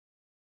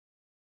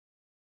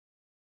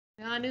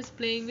Rehan is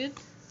playing with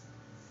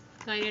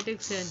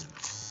kinetic sand.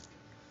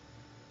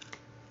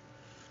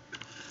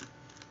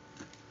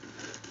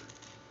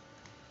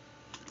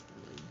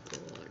 Oh my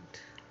god.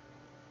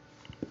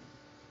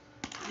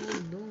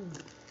 Oh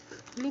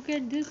no. Look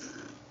at this.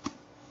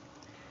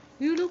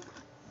 You look.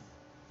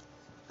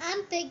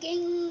 I'm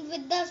picking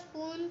with the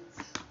spoon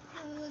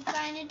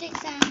kinetic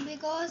sand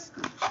because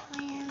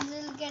my hands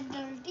will get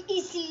dirty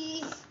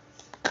easily.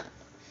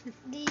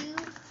 Do you?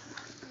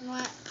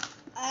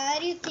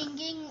 Are you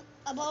thinking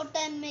about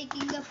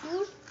making the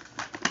food?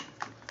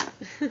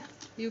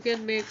 You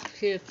can make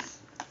shapes.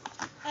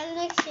 I'll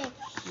make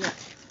shapes. Yeah.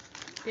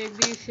 Take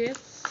these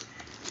shapes.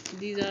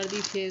 These are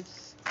the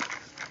shapes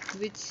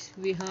which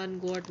Vihan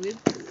got with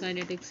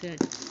kinetic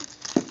sand.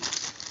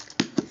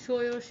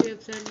 Show your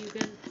shapes and you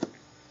can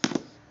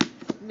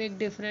make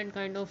different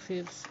kind of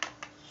shapes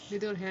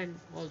with your hand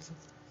also.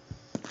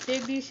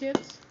 Take these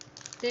shapes.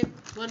 Take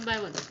one by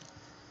one.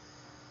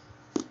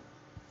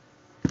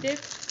 Take.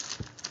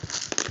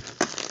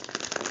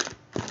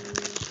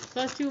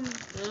 First you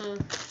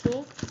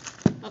show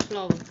a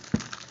flower.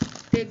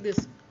 Take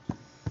this.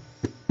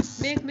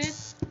 Make.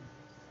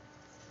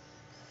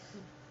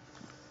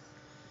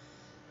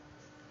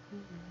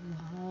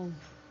 Wow.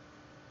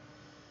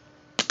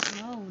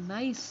 Wow,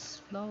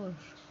 nice flower.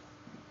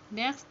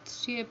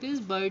 Next shape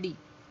is birdie.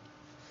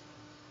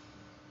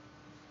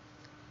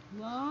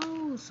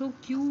 Wow, so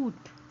cute.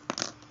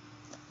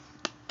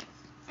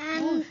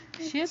 And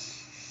Shape.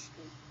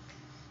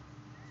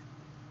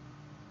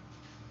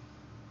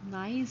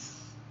 Nice.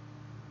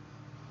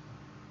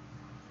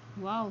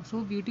 Wow,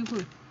 so beautiful.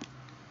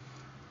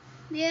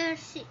 there are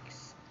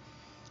 6.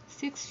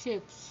 6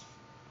 shapes.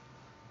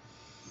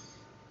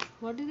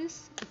 What is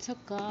this? It's a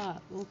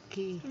car.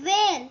 Okay.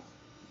 Where?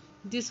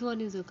 This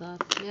one is a car.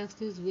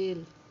 Next is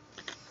whale.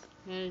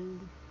 And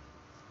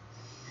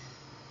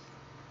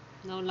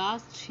now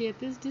last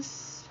shape is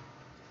this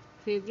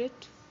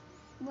favorite.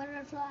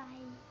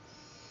 Butterfly.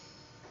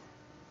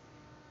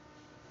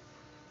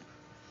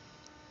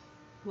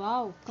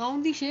 Wow.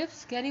 Count the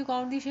shapes. Can you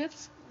count the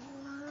shapes?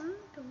 1,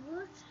 2,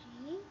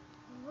 3,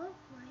 4,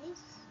 5,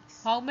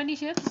 6. How many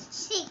shapes?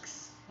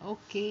 6.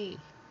 Okay.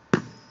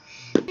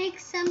 Make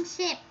some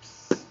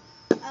shapes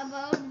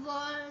about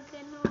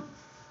volcano.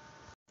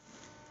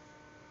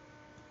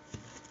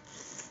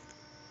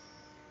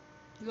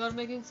 You are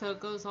making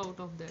circles out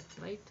of that,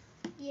 right?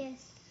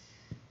 Yes.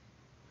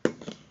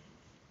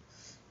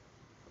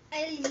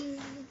 I'll use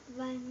it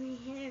by my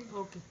hand.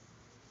 Okay.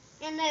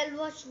 And I'll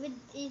wash with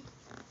it.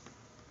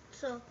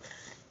 So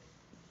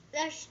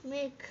let's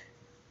make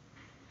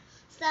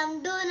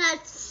some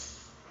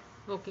donuts.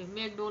 Okay,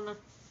 make donut.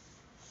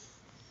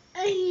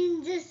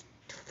 I'm just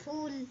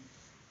fool.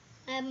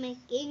 I'm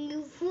making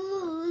you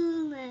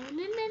fool. Na,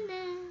 na, na,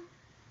 na.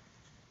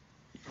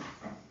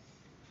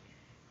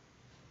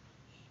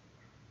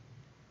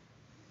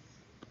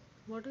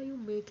 What are you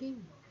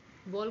making?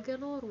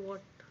 Volcano or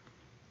what?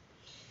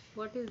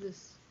 What is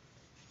this?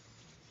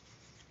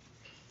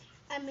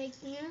 I'm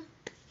making a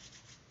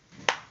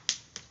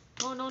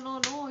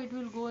No. It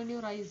will go in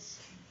your eyes.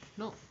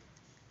 No.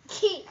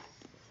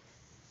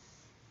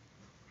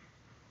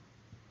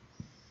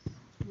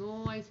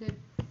 No, I said.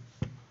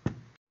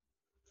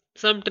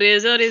 Some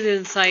treasure is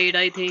inside,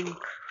 I think.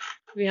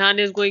 Vihan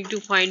is going to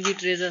find the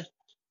treasure.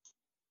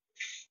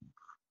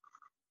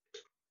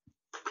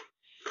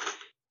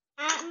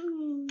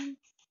 um,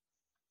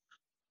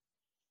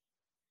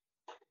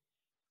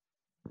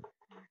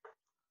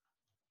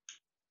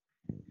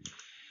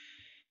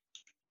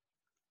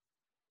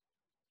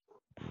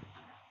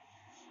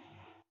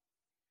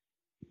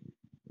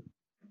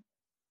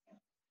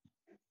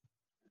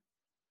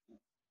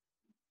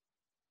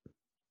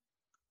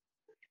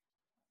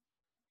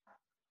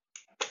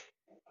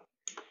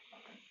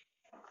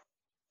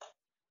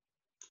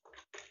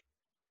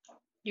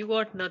 You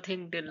got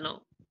nothing till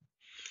now.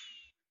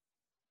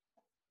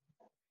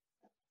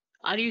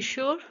 Are you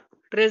sure?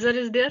 Treasure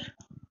is there?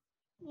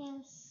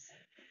 yes.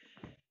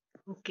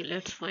 Okay,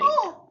 let's find.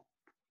 Oh,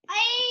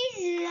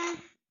 I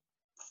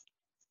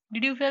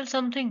Did you feel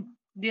something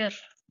there?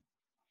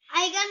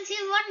 can see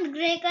one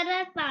gray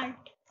color part.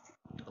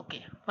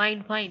 Okay,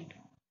 fine.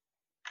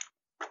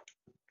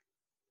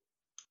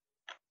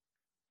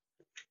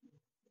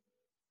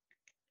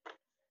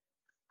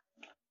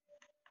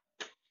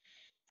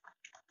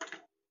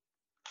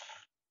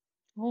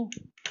 Oh,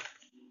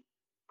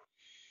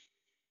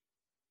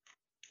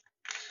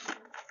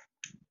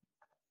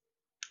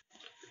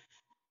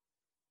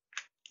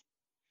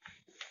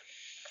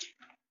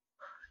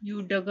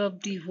 you dug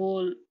up the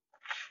whole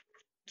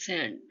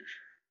sand.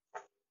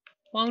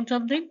 Found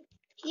something?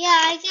 Yeah,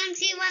 I can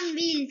see one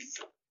wheels.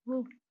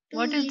 Oh, Two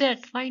what is wheels.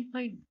 that? Fine.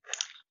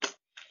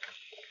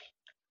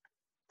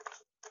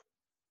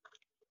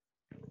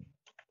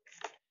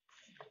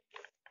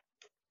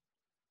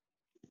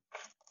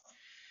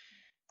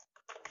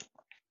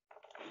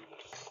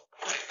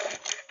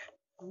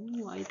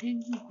 Oh, I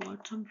think we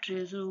got some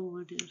treasure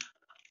over there.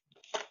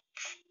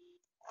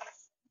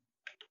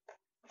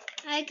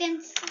 I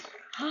can see.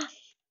 Huh?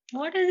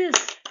 What is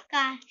this?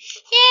 Car.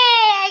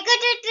 Yay! I got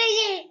a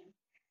treasure.